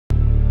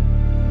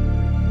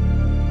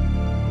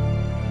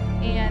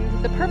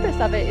The purpose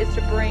of it is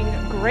to bring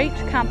great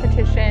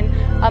competition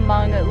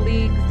among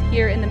leagues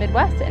here in the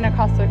Midwest and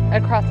across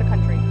the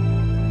country.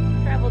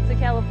 Traveled to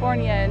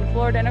California and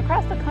Florida and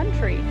across the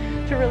country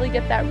to really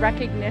get that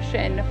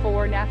recognition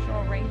for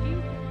national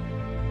ranking.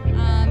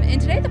 And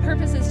today the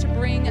purpose is to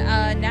bring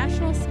a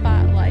national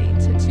spotlight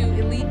to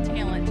elite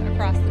talent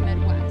across the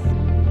Midwest.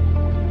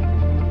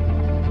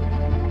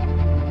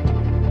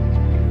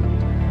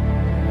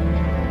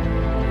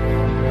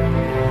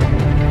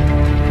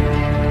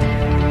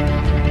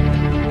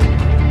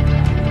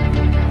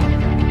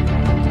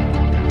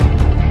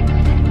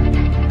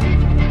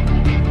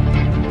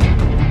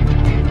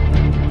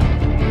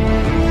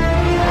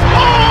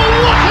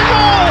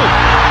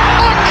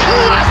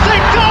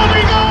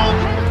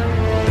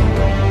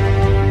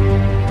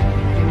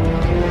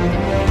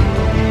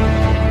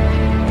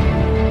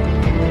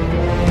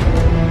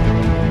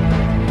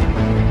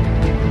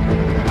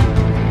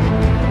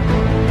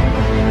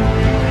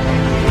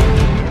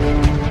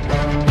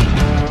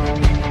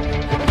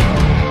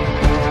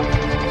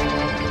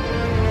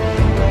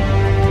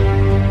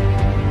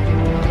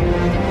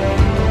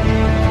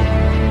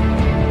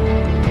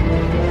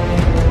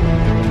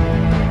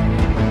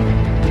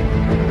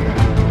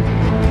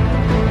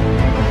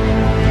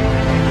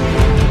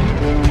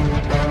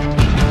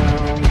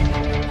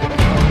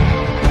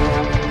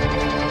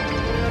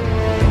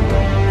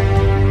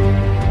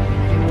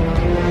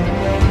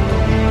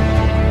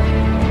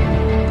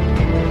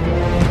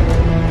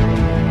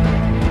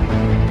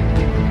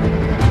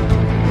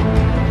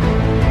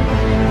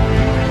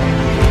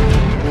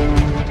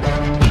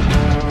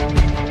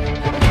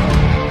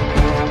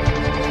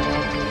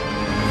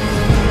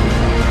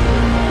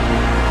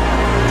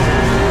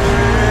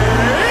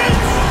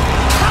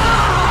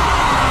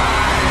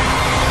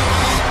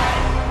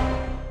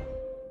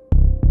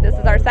 This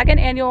is our second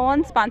annual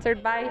one,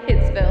 sponsored by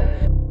Hitsville.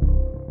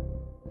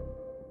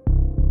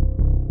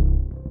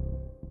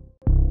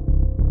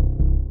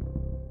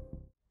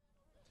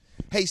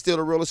 Hey, still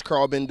the realist,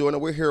 Carl Beendoint,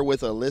 and we're here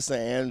with Alyssa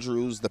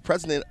Andrews, the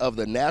president of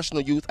the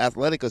National Youth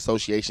Athletic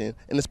Association,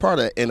 and it's part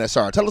of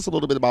NSR. Tell us a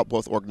little bit about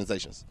both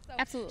organizations.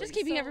 Absolutely. Just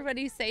keeping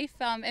everybody safe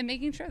and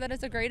making sure that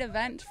it's a great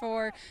event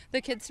for the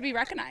kids to be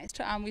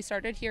recognized. We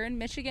started here in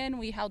Michigan.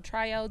 We held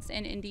tryouts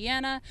in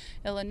Indiana,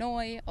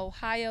 Illinois,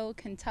 Ohio,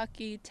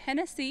 Kentucky,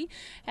 Tennessee,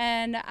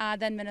 and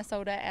then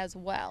Minnesota as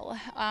well.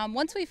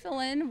 Once we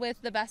fill in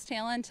with the best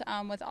talent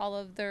with all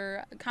of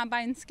their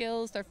combine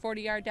skills, their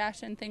 40-yard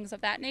dash and things of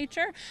that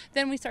nature,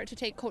 then we start to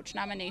take coach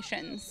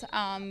nominations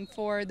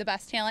for the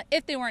best talent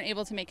if they weren't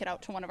able to make it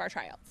out to one of our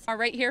tryouts.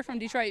 Right here from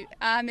Detroit,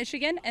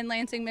 Michigan and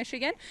Lansing,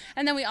 Michigan.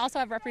 And then we also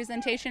have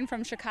representation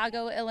from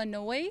Chicago,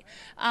 Illinois,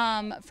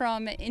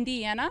 from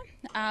Indiana.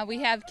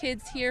 We have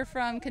kids here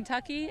from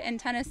Kentucky and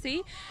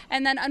Tennessee.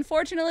 And then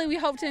unfortunately we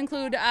hope to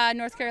include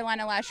North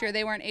Carolina last year.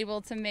 They weren't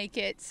able to make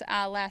it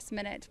last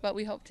minute, but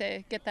we hope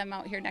to get them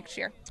out here next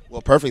year.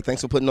 Well, perfect.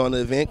 Thanks for putting on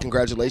the event.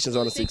 Congratulations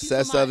on the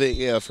success of it.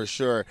 Yeah, for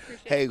sure.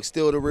 Hey,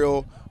 still the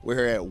real. We're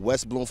here at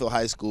West Bloomfield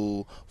High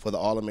School for the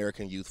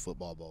All-American Youth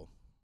Football Bowl.